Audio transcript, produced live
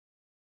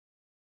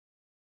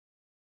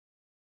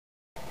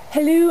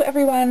Hello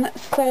everyone.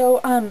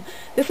 So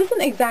this isn't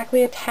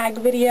exactly a tag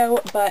video,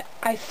 but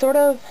I sort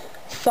of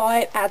saw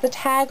it as a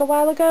tag a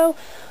while ago,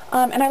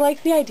 and I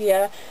liked the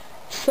idea,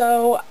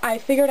 so I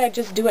figured I'd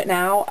just do it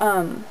now.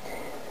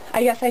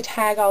 I guess I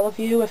tag all of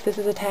you if this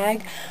is a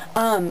tag,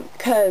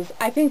 because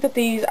I think that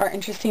these are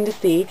interesting to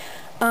see.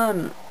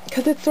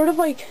 Because it's sort of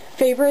like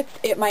favorites.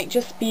 It might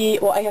just be,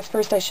 well, I guess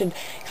first I should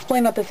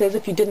explain what this is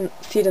if you didn't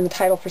see it in the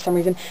title for some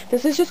reason.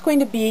 This is just going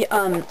to be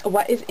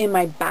what is in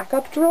my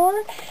backup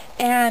drawer,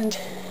 and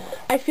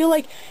I feel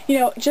like,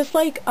 just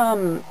like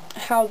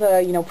how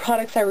the,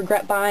 products I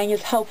regret buying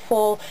is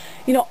helpful,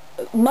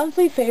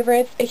 monthly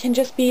favorites, it can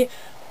just be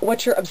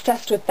what you're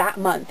obsessed with that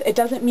month. It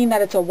doesn't mean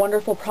that it's a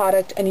wonderful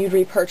product and you'd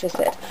repurchase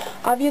it.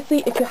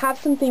 Obviously, if you have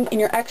something in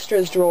your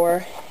extras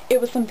drawer,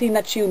 it was something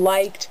that you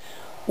liked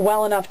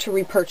well enough to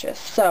repurchase.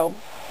 So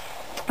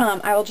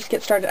I will just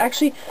get started.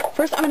 Actually,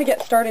 first I'm going to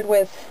get started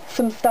with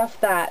some stuff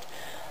that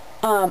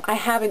I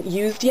haven't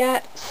used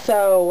yet,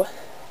 so,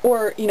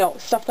 or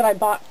stuff that I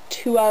bought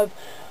two of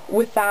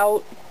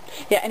without,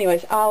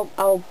 anyways,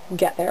 I'll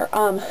get there.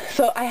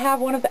 So I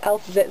have one of the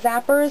e.l.f. Zit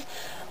Zappers.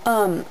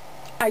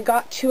 I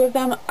got two of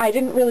them. I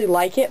didn't really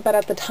like it, but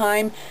at the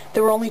time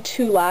there were only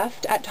two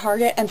left at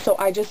Target, and so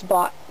I just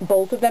bought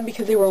both of them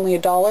because they were only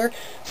 $1.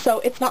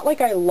 So it's not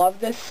like I love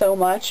this so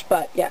much,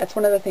 but yeah, it's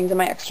one of the things in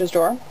my extras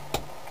drawer.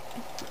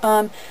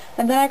 And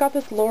then I got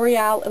this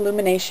L'Oreal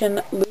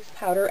Illumination loose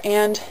powder,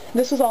 and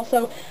this was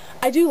also,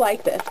 I do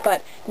like this,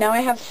 but now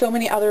I have so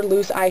many other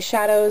loose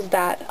eyeshadows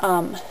that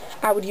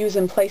I would use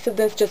in place of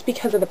this just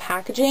because of the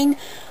packaging.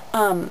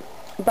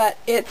 But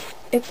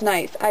it's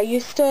nice. I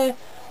used to,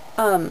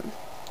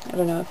 I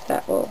don't know if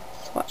that will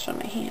swatch on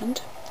my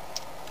hand.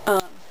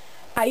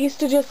 I used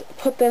to just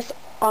put this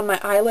on my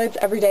eyelids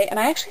every day, and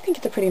I actually think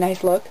it's a pretty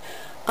nice look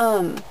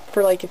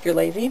for like if you're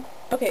lazy.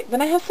 Okay,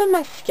 then I have some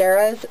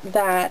mascaras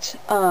that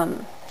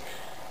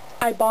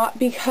I bought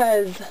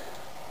because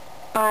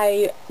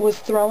I was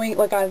throwing,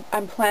 like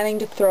I'm planning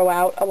to throw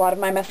out a lot of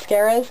my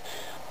mascaras.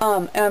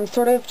 And I'm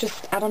sort of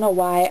just, I don't know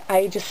why,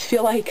 I just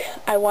feel like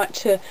I want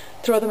to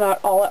throw them out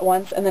all at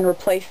once and then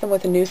replace them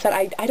with a new set.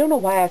 I don't know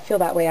why I feel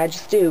that way, I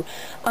just do.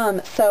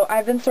 So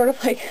I've been sort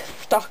of like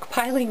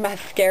stockpiling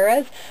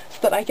mascaras so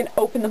that I can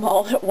open them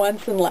all at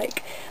once and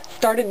like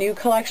start a new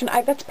collection.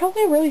 That's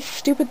probably a really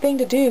stupid thing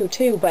to do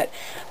too, but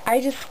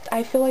I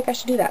feel like I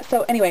should do that.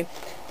 So anyway,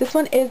 this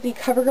one is the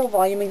CoverGirl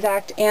Volume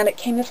Exact, and it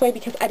came this way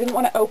because I didn't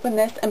want to open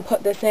this and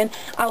put this in.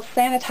 I'll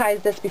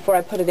sanitize this before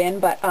I put it in,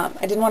 but I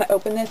didn't want to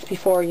open this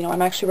before,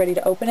 I'm actually ready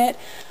to open it.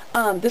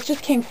 This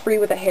just came free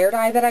with a hair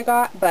dye that I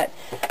got, but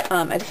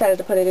I decided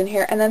to put it in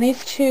here. And then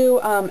these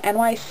two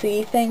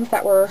NYC things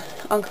that were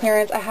on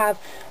clearance, I have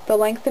the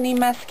Lengthening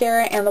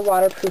Mascara and the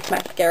Waterproof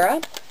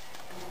Mascara.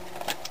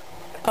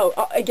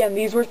 Oh, again,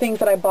 these were things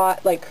that I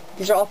bought, like,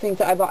 these are all things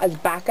that I bought as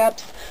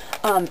backups,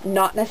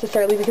 not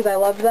necessarily because I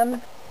love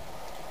them.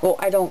 Well,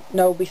 I don't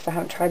know because I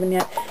haven't tried them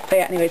yet. But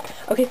yeah, anyways.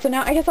 Okay, so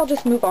now I guess I'll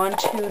just move on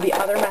to the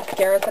other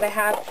mascaras that I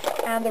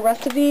have. And the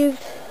rest of these,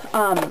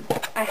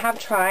 I have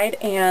tried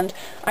and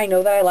I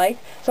know that I like.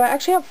 So I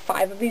actually have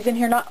 5 of these in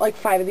here. Not like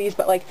 5 of these,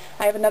 but like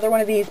I have another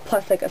one of these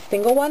plus like a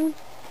single one.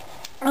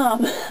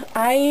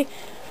 I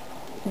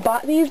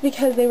bought these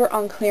because they were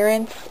on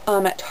clearance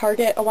at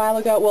Target a while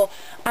ago. Well,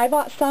 I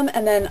bought some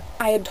and then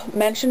I had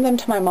mentioned them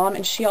to my mom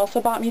and she also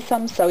bought me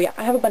some. So yeah,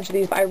 I have a bunch of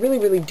these, but I really,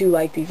 really do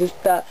like these. It's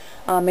the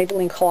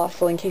Maybelline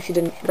Colossal, in case you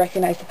didn't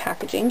recognize the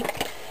packaging.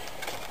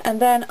 And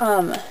then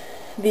here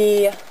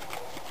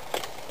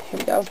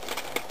we go.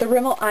 The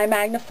Rimmel Eye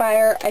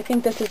Magnifier. I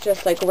think this is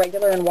just like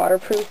regular and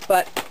waterproof,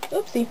 but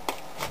oopsie.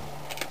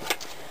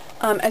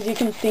 As you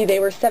can see, they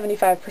were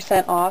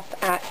 75%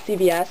 off at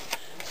CVS.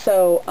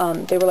 So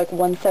they were like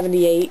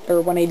 $178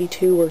 or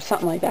 $182 or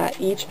something like that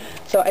each.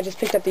 So I just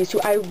picked up these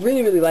two. I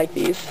really, really like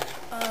these.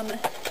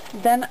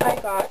 Then I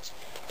got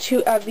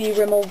 2 of the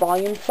Rimmel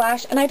Volume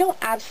Flash, and I don't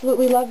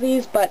absolutely love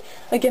these, but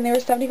again, they were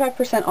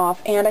 75%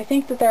 off, and I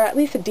think that they're at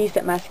least a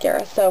decent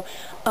mascara. So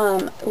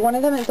one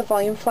of them is the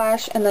Volume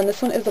Flash, and then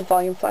this one is the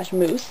Volume Flash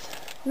Mousse.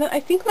 And then I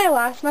think my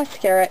last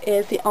mascara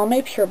is the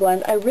Almay Pure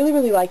Blend. I really,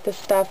 really like this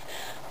stuff.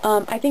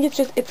 I think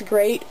it's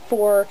great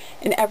for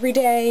an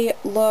everyday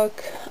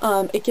look.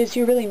 It gives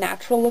you really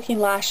natural looking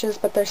lashes,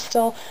 but they're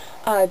still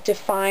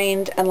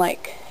defined, and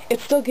like it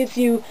still gives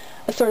you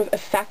a sort of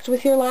effect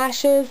with your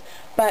lashes,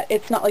 but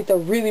it's not like the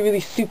really, really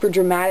super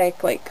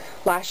dramatic like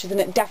lashes, and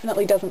it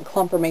definitely doesn't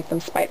clump or make them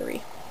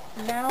spidery.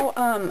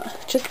 Now,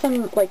 just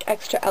some like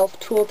extra e.l.f.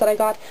 tools that I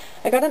got.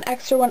 I got an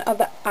extra one of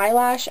the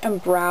eyelash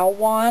and brow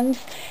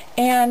wands,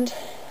 and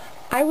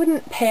I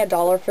wouldn't pay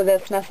 $1 for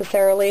this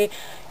necessarily.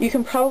 You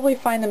can probably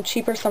find them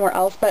cheaper somewhere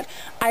else, but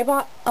I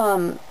bought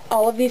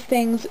all of these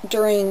things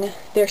during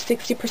their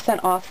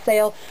 60% off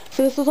sale,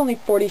 so this was only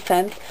 40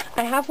 cents.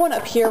 I have one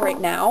up here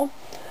right now,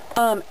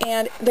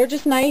 and they're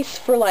just nice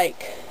for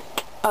like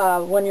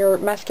when your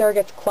mascara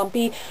gets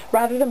clumpy.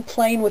 Rather than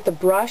playing with the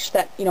brush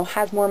that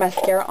has more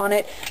mascara on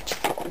it,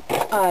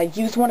 just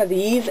use one of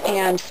these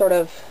and sort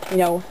of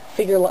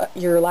figure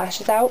your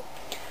lashes out.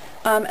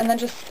 And then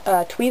just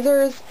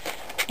tweezers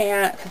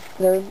and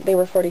they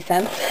were 40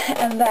 cents,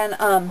 and then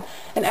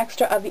an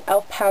extra of the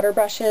e.l.f. powder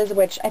brushes,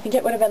 which I think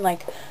it would have been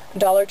like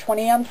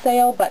 $1.20 on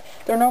sale, but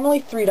they're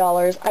normally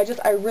 $3.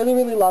 I really,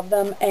 really love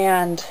them,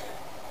 and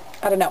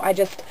I don't know,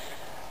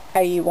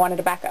 I wanted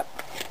a backup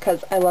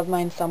because I love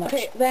mine so much.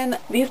 Okay, then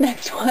these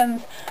next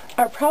ones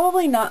are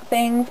probably not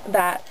things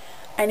that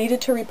I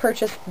needed to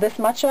repurchase this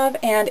much of,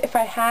 and if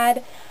I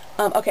had,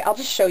 okay, I'll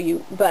just show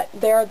you, but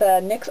they're the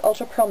NYX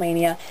Ultra Pearl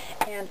Mania,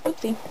 and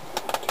oopsie.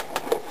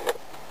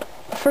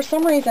 For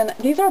some reason,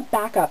 these are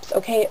backups,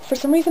 okay? For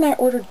some reason, I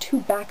ordered 2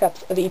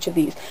 backups of each of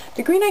these.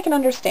 The green I can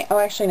understand. Oh,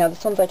 actually, no,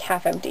 this one's like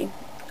half empty.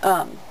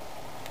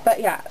 But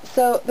yeah,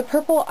 so the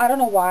purple, I don't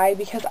know why,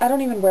 because I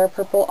don't even wear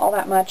purple all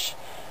that much.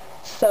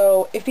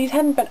 So if these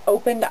hadn't been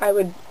opened, I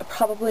would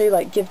probably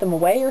like give them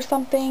away or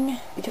something,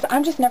 because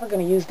I'm just never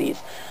going to use these.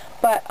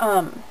 But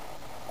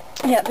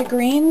yeah, the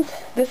greens,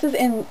 this is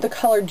in the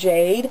color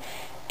Jade,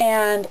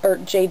 or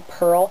Jade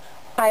Pearl.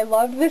 I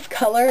loved this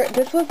color.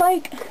 This was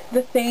like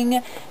the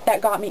thing that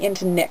got me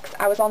into NYX.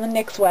 I was on the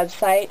NYX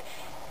website,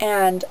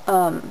 and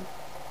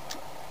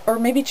or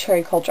maybe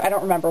Cherry Culture, I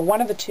don't remember,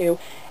 one of the two,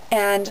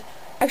 and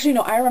actually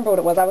no, I remember what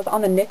it was. I was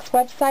on the NYX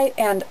website,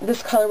 and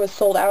this color was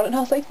sold out, and I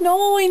was like,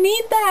 no, I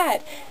need that!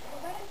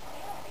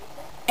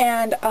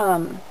 And,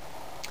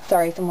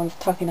 sorry, someone's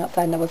talking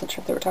outside, and I wasn't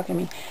sure if they were talking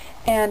to me.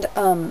 And,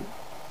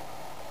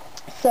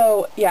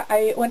 so, yeah,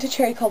 I went to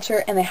Cherry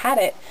Culture, and they had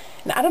it,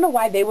 and I don't know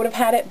why they would have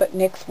had it, but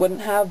NYX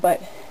wouldn't have,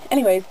 but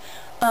anyways,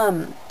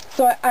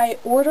 so I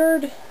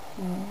ordered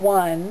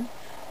one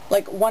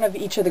of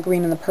each of the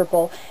green and the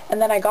purple,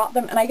 and then I got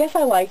them, and I guess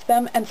I liked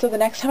them, and so the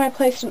next time I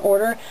placed an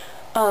order,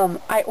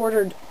 I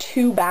ordered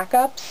 2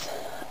 backups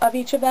of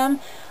each of them.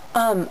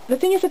 The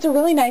thing is, it's a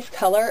really nice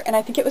color, and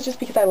I think it was just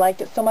because I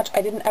liked it so much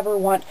I didn't ever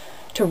want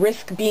to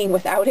risk being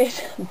without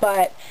it,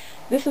 but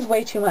this is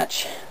way too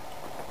much.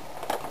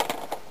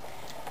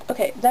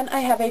 Okay, then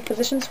I have a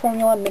Physicians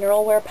Formula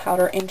Mineral Wear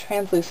Powder in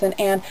Translucent,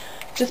 and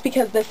just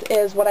because this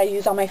is what I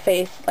use on my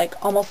face, like,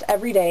 almost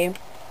every day,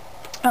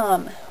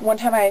 one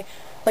time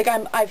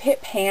I've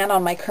hit pan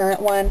on my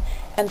current one,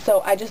 and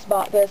so I just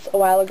bought this a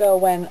while ago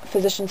when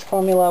Physicians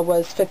Formula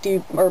was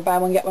buy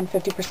one get one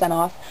 50%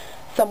 off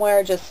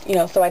somewhere, just, you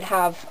know, so I'd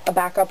have a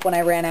backup when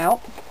I ran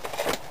out.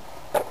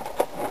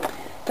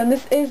 Then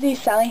this is the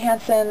Sally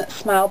Hansen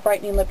Smile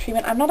Brightening Lip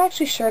Treatment. I'm not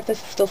actually sure if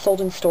this is still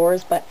sold in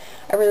stores, but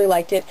I really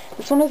liked it.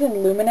 This one is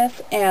in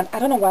Luminous, and I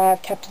don't know why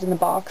I've kept it in the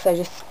box. I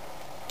just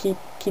keep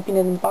keeping it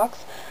in the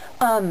box.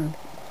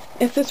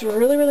 It's this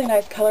really, really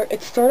nice color.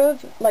 It's sort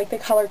of like the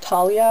color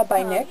Talia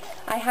by NYX.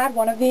 I had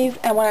one of these,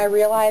 and when I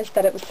realized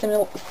that it was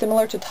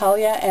similar to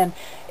Talia, and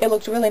it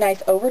looked really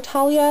nice over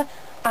Talia,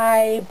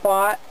 I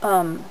bought,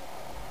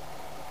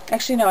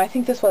 actually no, I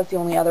think this was the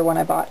only other one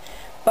I bought.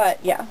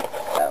 But yeah,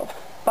 so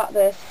bought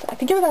this. I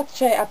think it was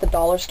actually at the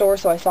dollar store,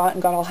 so I saw it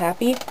and got all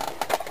happy.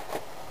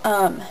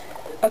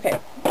 Okay,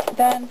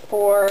 then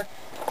for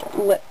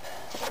lip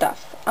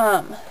stuff.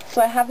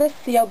 So I have this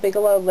C.L.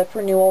 Bigelow Lip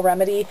Renewal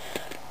Remedy.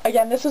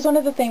 Again, this was one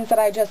of the things that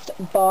I just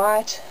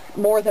bought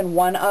more than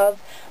one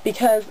of,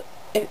 because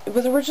it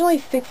was originally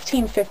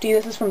 $16.50.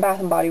 This is from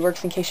Bath & Body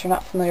Works, in case you're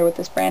not familiar with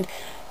this brand.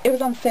 It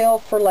was on sale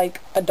for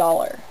like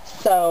 $1.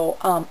 So,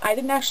 I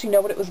didn't actually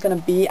know what it was going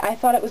to be. I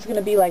thought it was going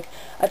to be like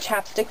a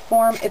chapstick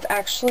form. It's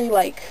actually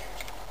like,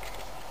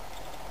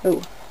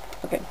 ooh,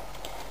 okay.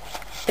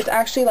 It's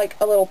actually like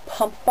a little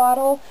pump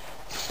bottle.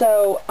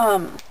 So,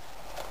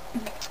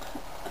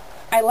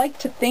 I like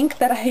to think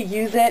that I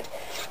use it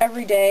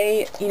every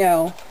day, you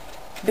know,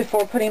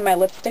 before putting my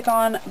lipstick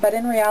on, but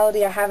in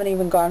reality I haven't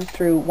even gone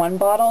through one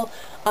bottle.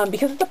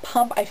 Because it's a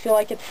pump, I feel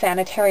like it's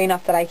sanitary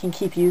enough that I can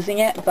keep using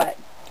it, but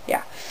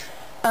yeah.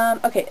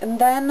 Okay, and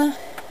then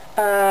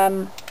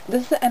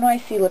this is the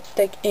NYC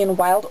lipstick in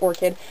Wild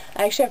Orchid.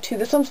 I actually have 2.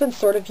 This one's been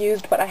sort of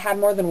used, but I had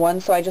more than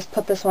one, so I just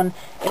put this one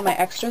in my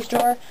extras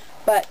drawer.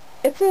 But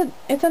it's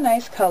a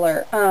nice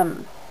color.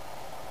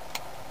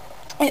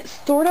 It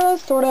sort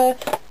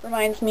of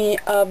reminds me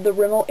of the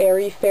Rimmel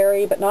Airy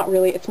Fairy, but not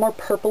really. It's more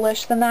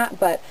purplish than that,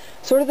 but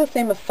sort of the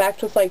same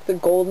effect with like the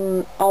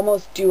golden,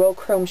 almost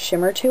duochrome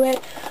shimmer to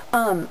it.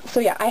 So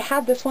yeah, I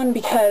had this one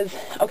because,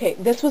 okay,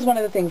 this was one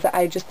of the things that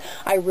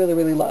I really,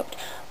 really loved.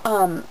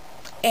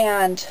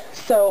 And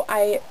so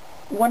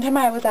one time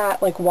I was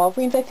at like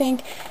Walgreens, I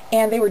think,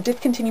 and they were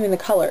discontinuing the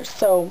colors.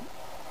 So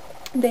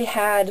they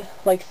had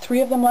like 3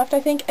 of them left, I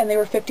think, and they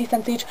were 50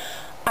 cents each.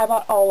 I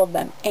bought all of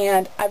them,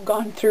 and I've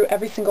gone through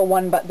every single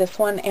one but this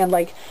one, and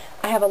like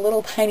I have a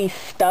little tiny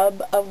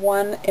stub of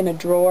one in a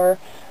drawer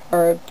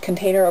or a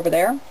container over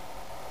there.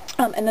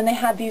 And then they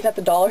had these at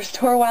the dollar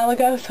store a while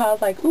ago, so I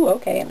was like, ooh,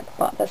 okay, and I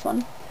bought this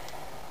one.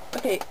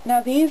 Okay,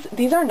 now these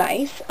are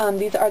nice.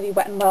 These are the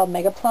Wet n Wild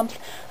Mega Plumps.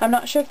 I'm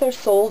not sure if they're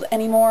sold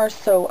anymore,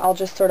 so I'll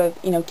just sort of,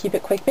 you know, keep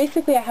it quick.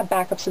 Basically, I have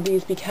backups of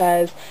these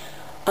because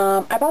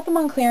I bought them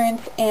on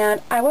clearance,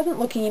 and I wasn't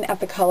looking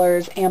at the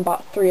colors and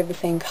bought 3 of the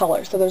same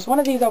color. So there's one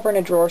of these over in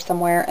a drawer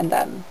somewhere, and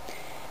then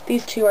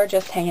these 2 are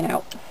just hanging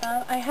out.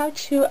 I have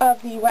 2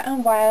 of the Wet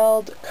n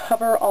Wild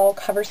Cover All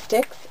Cover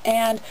Sticks,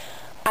 and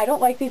I don't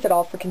like these at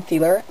all for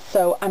concealer,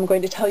 so I'm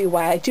going to tell you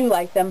why I do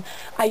like them.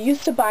 I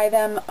used to buy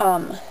them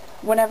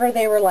whenever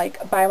they were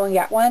like buy one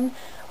get one.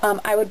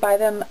 I would buy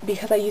them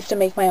because I used to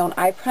make my own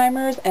eye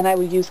primers and I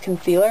would use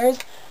concealers.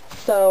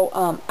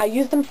 So I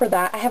use them for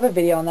that. I have a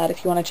video on that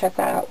if you want to check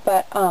that out.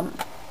 But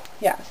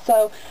yeah,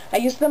 so I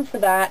used them for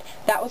that.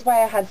 That was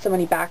why I had so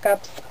many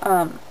backups.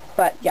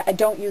 But yeah, I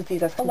don't use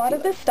these as concealer. A lot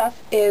of this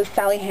stuff is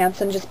Sally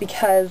Hansen just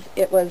because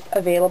it was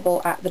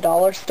available at the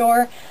dollar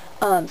store.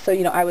 So,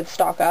 you know, I would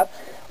stock up.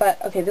 But,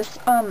 okay, this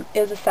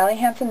is a Sally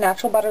Hansen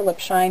Natural Butter Lip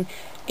Shine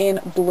in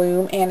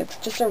Bloom, and it's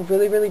just a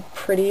really, really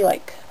pretty,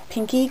 like,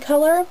 pinky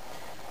color.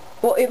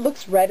 Well, it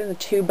looks red in the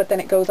tube, but then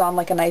it goes on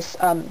like a nice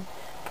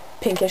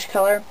pinkish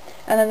color.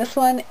 And then this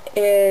one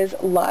is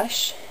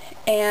Lush,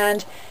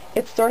 and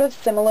it's sort of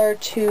similar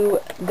to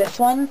this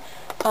one.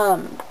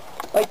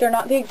 Like, they're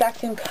not the exact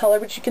same color,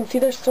 but you can see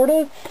they're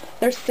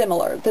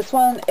similar. This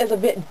one is a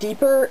bit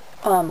deeper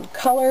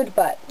colored,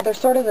 but they're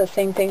sort of the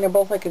same thing. They're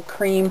both like a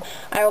cream.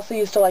 I also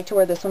used to like to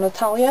wear this one with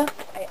Talia.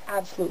 I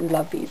absolutely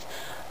love these.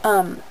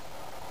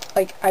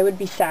 Like, I would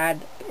be sad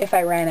if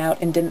I ran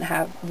out and didn't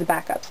have the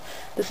backups.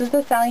 This is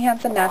the Sally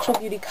Hansen Natural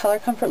Beauty Color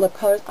Comfort Lip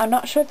Colors. I'm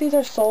not sure if these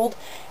are sold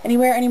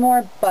anywhere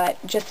anymore, but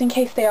just in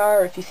case they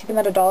are, or if you see them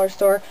at a dollar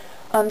store,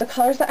 the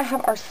colors that I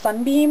have are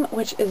Sunbeam,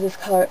 which is this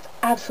color. It's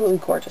absolutely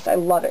gorgeous. I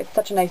love it. It's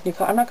such a nice new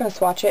color. I'm not going to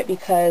swatch it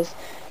because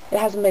it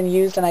hasn't been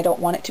used and I don't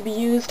want it to be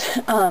used.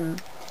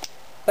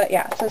 But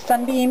yeah, so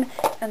Sunbeam,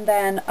 and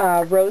then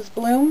Rose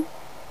Bloom.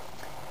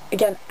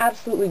 Again,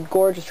 absolutely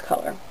gorgeous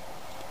color.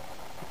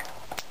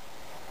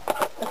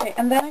 Okay,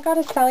 and then I got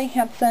a Sally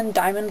Hansen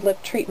Diamond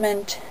Lip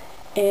Treatment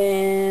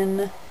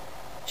in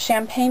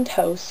Champagne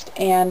Toast,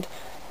 and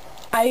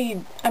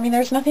I mean,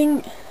 there's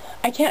nothing,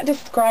 I can't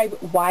describe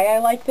why I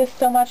like this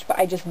so much, but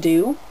I just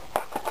do.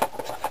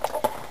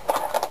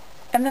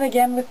 And then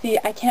again with the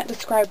I can't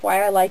describe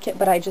why I like it,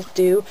 but I just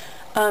do.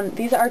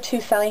 These are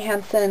two Sally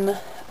Hansen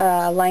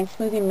Line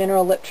Smoothing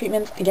Mineral Lip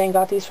Treatments. Again,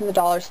 got these from the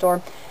dollar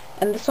store.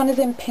 And this one is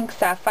in Pink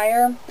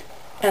Sapphire,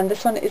 and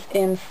this one is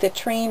in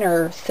Citrine,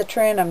 or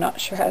Citrin. I'm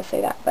not sure how to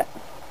say that, but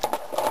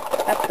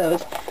that's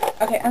those.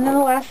 Okay, and then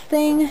the last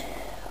thing,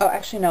 oh,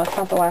 actually no, it's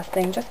not the last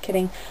thing, just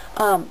kidding.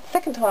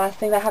 Second to last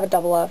thing that I have a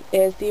double of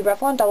is the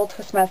Revlon Double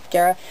Twist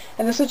Mascara,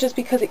 and this was just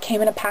because it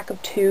came in a pack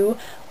of 2,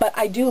 but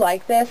I do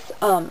like this,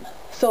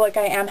 so like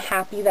I am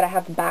happy that I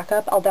have the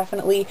backup. I'll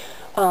definitely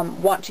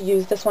want to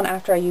use this one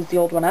after I use the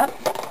old one up.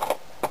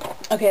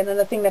 Okay, and then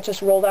the thing that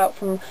just rolled out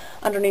from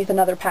underneath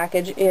another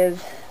package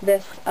is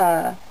this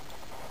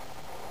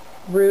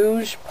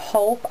Rouge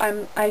Pulp.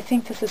 I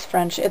think this is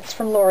French. It's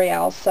from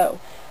L'Oreal, so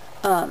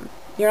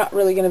you're not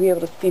really going to be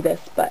able to see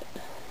this, but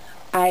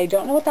I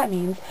don't know what that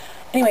means.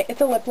 Anyway,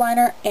 it's a lip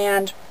liner,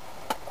 and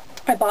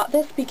I bought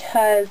this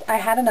because I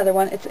had another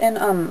one. It's in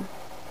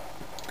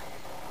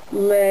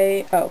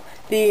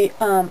the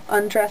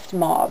Undressed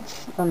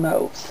Mauves, or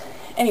Mauves.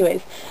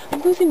 Anyways,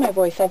 I'm losing my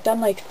voice. I've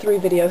done like 3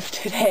 videos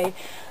today.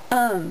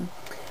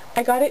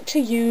 I got it to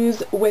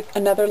use with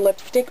another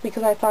lipstick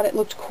because I thought it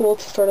looked cool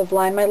to sort of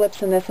line my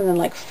lips in this and then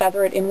like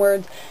feather it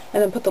inwards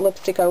and then put the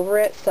lipstick over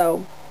it.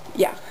 So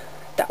yeah,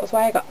 that was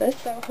why I got this.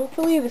 So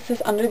hopefully this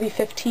is under the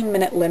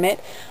 15-minute limit.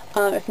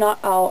 If not,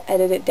 I'll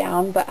edit it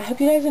down. But I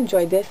hope you guys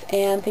enjoyed this,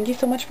 and thank you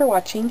so much for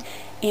watching,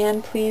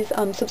 and please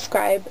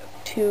subscribe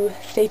to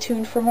stay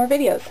tuned for more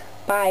videos.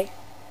 Bye!